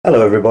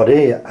Hello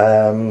everybody,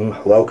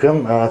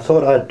 welcome. I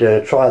thought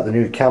I'd try out the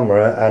new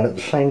camera and at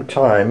the same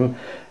time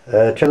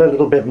tell a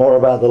little bit more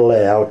about the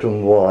layout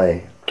and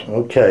why.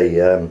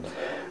 Okay,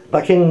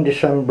 back in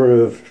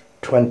December of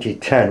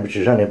 2010, which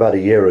is only about a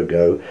year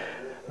ago,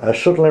 I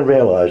suddenly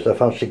realised I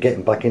fancied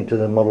getting back into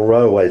the model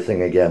railway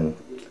thing again.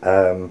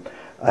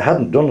 I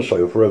hadn't done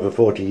so for over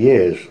 40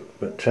 years,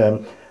 but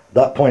at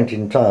that point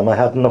in time I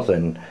had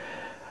nothing.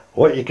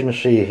 What you can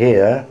see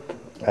here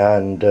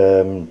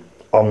and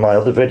on my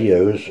other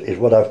videos is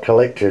what I've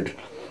collected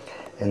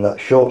in that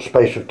short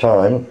space of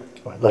time,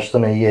 less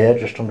than a year,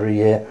 just under a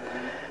year,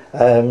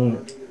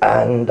 and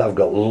I've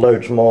got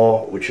loads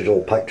more which is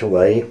all packed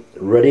away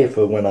ready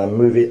for when I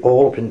move it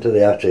all up into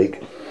the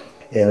attic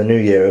in the new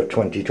year of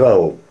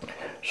 2012.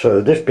 So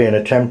this being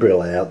a temporary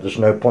layout, there's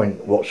no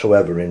point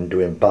whatsoever in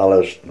doing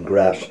ballast and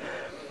grass,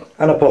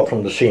 and apart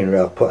from the scenery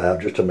I've put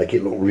out just to make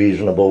it look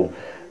reasonable,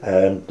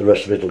 and the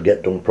rest of it will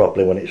get done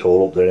properly when it's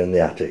all up there in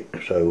the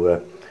attic.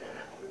 So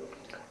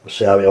we'll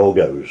see how it all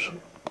goes.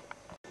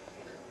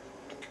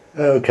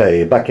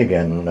 Okay, back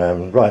again.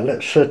 Right,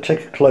 let's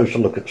take a closer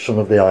look at some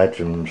of the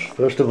items.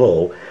 First of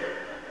all,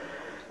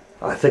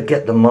 I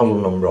forget the model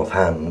number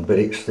offhand, but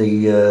it's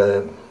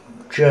the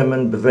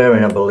German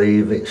Bavarian, I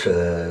believe. It's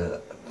a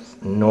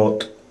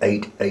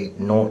 0880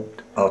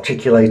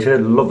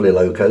 articulated, lovely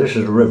loco. This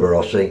is a River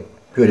Aussie,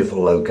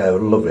 beautiful loco,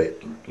 love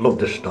it. Love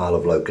this style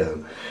of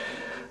loco.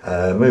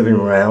 Moving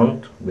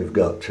around, we've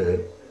got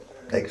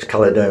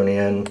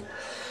Ex-Caladonian.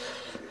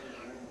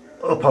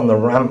 Up on the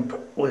ramp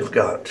we've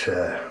got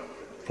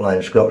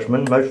Flying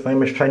Scotsman, most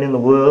famous train in the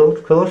world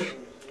of course,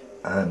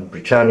 and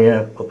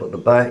Britannia up at the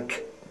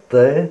back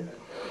there.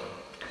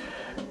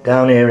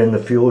 Down here in the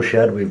fuel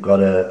shed we've got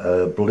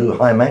a blue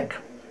Hymek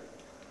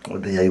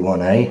with the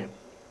A1A,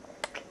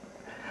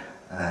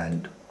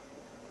 and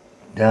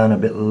down a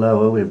bit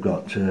lower we've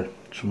got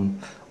some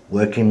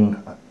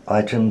working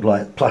items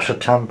like Placer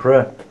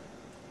Tampere,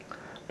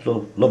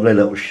 lovely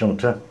little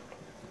shunter.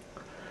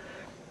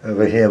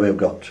 Over here we've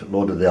got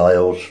Lord of the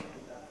Isles,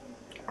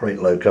 great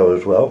loco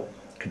as well,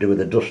 could do with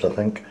the dust I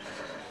think.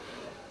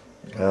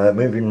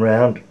 Moving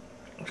round,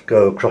 let's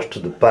go across to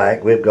the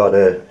back. We've got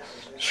a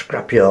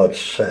scrapyard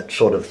set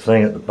sort of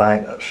thing at the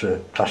back. That's a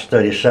Class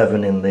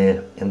 37 in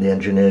the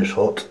engineer's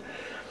hut,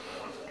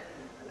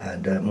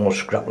 and more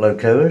scrap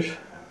locos.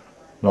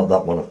 Not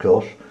that one of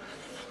course,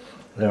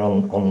 they're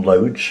on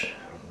loads.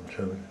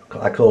 So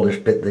I call this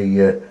bit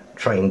the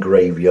train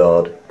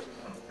graveyard.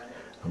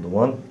 And the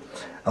one.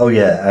 Oh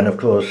yeah, and of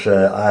course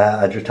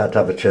I just had to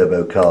have a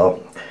turbo car.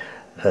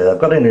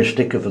 I've got a new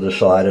sticker for the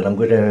side and I'm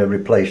going to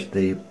replace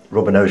the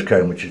rubber nose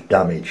cone which is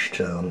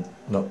damaged.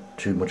 Not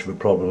too much of a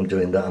problem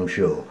doing that, I'm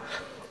sure.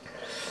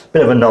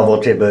 Bit of a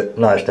novelty but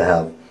nice to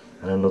have.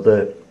 And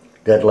another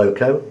dead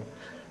loco.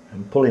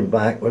 And pulling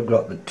back we've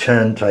got the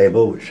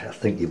turntable, which I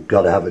think you've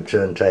got to have a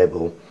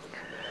turntable.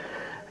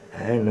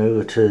 And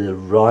over to the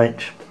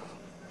right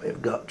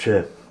we've got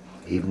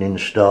Evening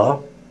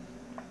Star.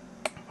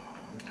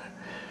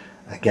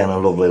 Again a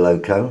lovely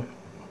loco,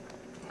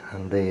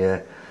 and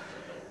the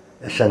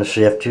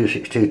SNCF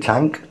 262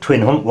 tank,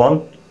 twin hump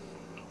one,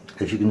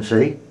 as you can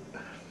see.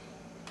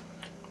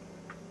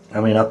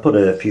 I mean, I put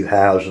a few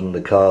houses and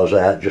the cars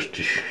out just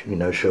to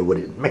show what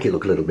it, make it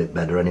look a little bit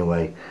better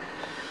anyway.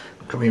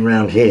 Coming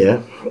round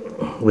here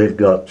we've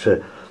got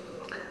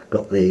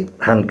the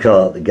hand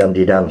cart, the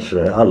Gandhi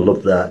Dancer. I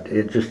love that,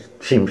 it just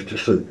seems to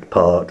suit the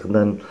part. And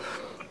then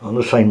on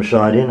the same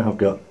siding I've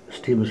got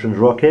Stephenson's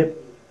Rocket,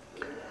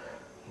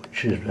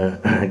 which is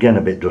again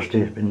a bit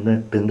dusty. It's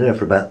been there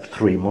for about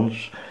 3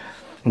 months,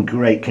 in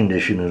great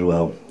condition as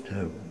well.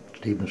 So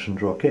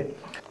Stephenson's Rocket.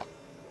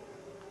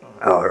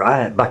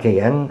 Alright, back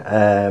again.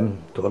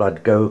 Thought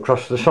I'd go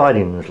across the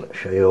sidings. Let's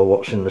show you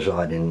what's in the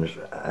sidings.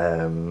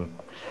 The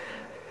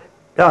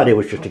idea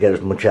was just to get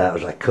as much out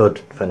as I could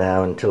for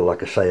now, until,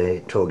 like I say,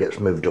 it all gets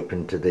moved up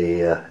into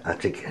the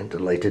attic at a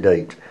later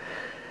date.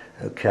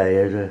 Okay,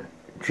 here's a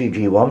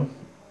GG1.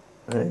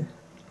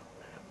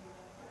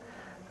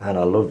 And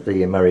I love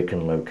the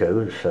American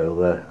locos,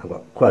 so I've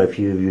got quite a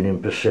few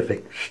Union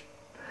Pacifics,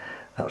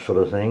 that sort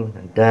of thing.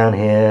 And down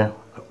here,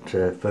 I've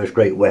got First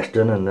Great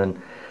Western, and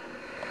then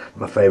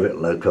my favourite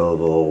loco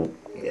of all,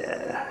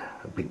 yeah,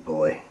 a big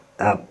boy,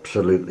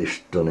 absolutely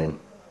stunning,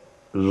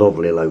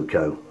 lovely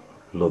loco,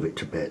 love it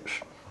to bits.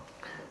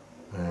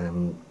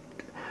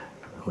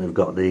 We've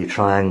got the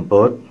Triang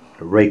Bud,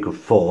 a rake of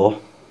 4,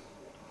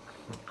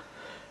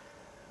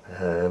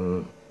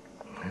 the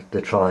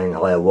Triang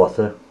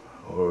Hiawatha,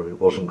 or it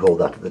wasn't called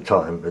that at the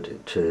time, but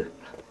it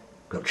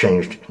got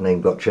changed, its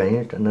name got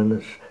changed. And then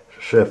there's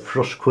Saint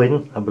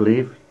Frusquin, I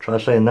believe. Try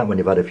saying that when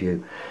you've had a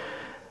few.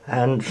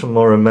 And some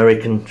more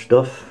American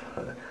stuff.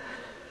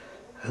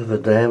 Over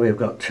there we've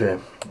got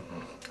this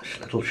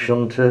little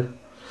shunter,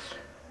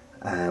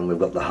 and we've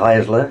got the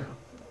Heisler,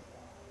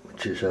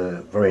 which is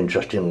a very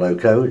interesting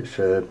loco. It's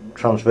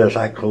transverse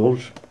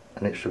axles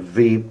and it's a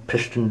V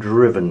piston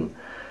driven,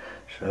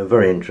 so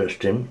very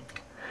interesting.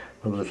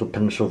 Another little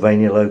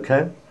Pennsylvania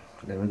loco.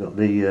 Then we've got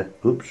the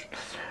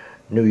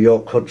New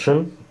York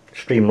Hudson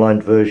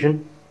streamlined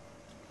version,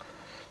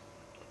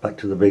 back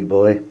to the big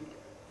boy.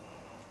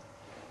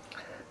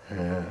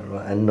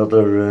 Right,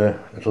 another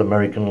little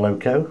American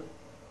loco.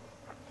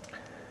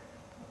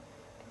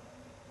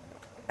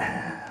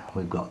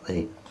 We've got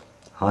the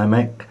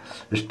Hymek.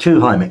 There's two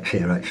Hymeks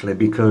here actually,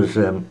 because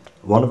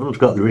one of them's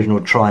got the original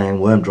Triang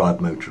worm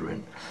drive motor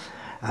in,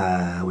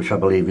 which I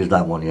believe is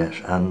that one, yes,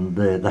 and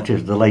that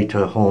is the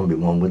later Hornby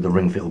one with the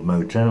ring-filled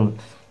motor,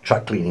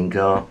 track cleaning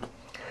car.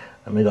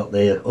 And we got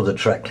the other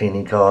track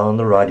cleaning car and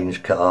the ridings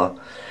car,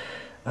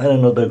 and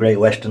another Great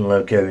Western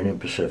loco in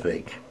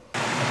Pacific.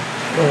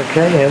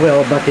 Okay, here we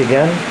are back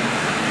again.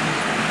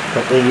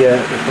 Got the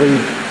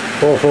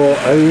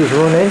 344Os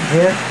running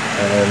here.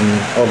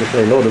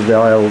 Obviously Lord of the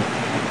Isles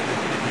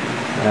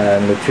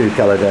and the two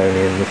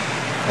Caladonians,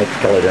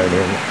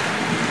 Ex-Caladonians.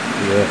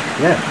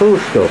 Yeah, cool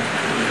stuff.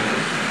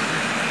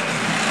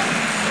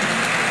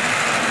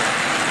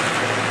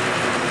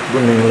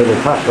 Running a little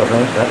fast, I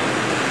think, that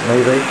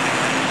maybe.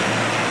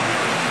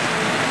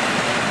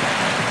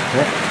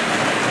 Yeah.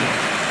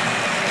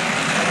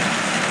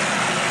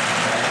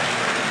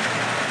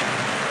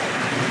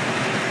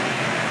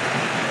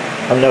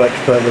 I'm no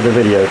expert with the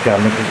video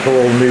camera, it's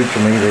all new to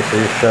me this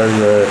is, so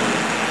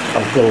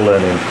I'm still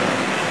learning.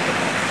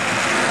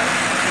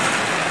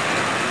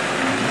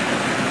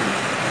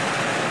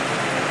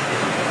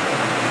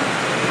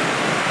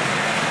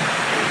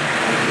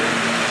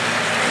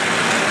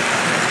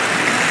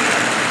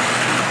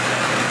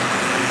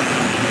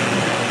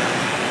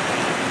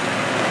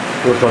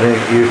 Of course I need to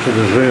get used to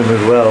the zoom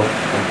as well. I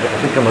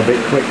think I'm a bit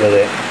quick with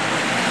it.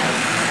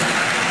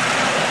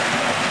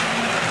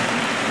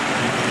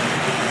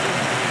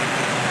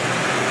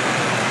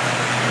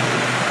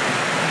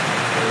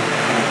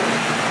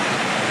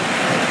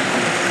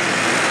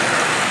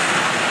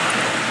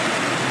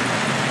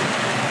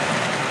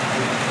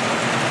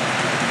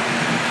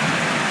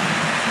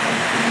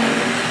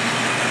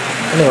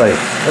 Anyway,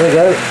 there we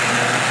go.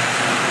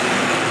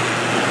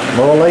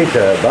 More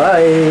later.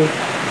 Bye.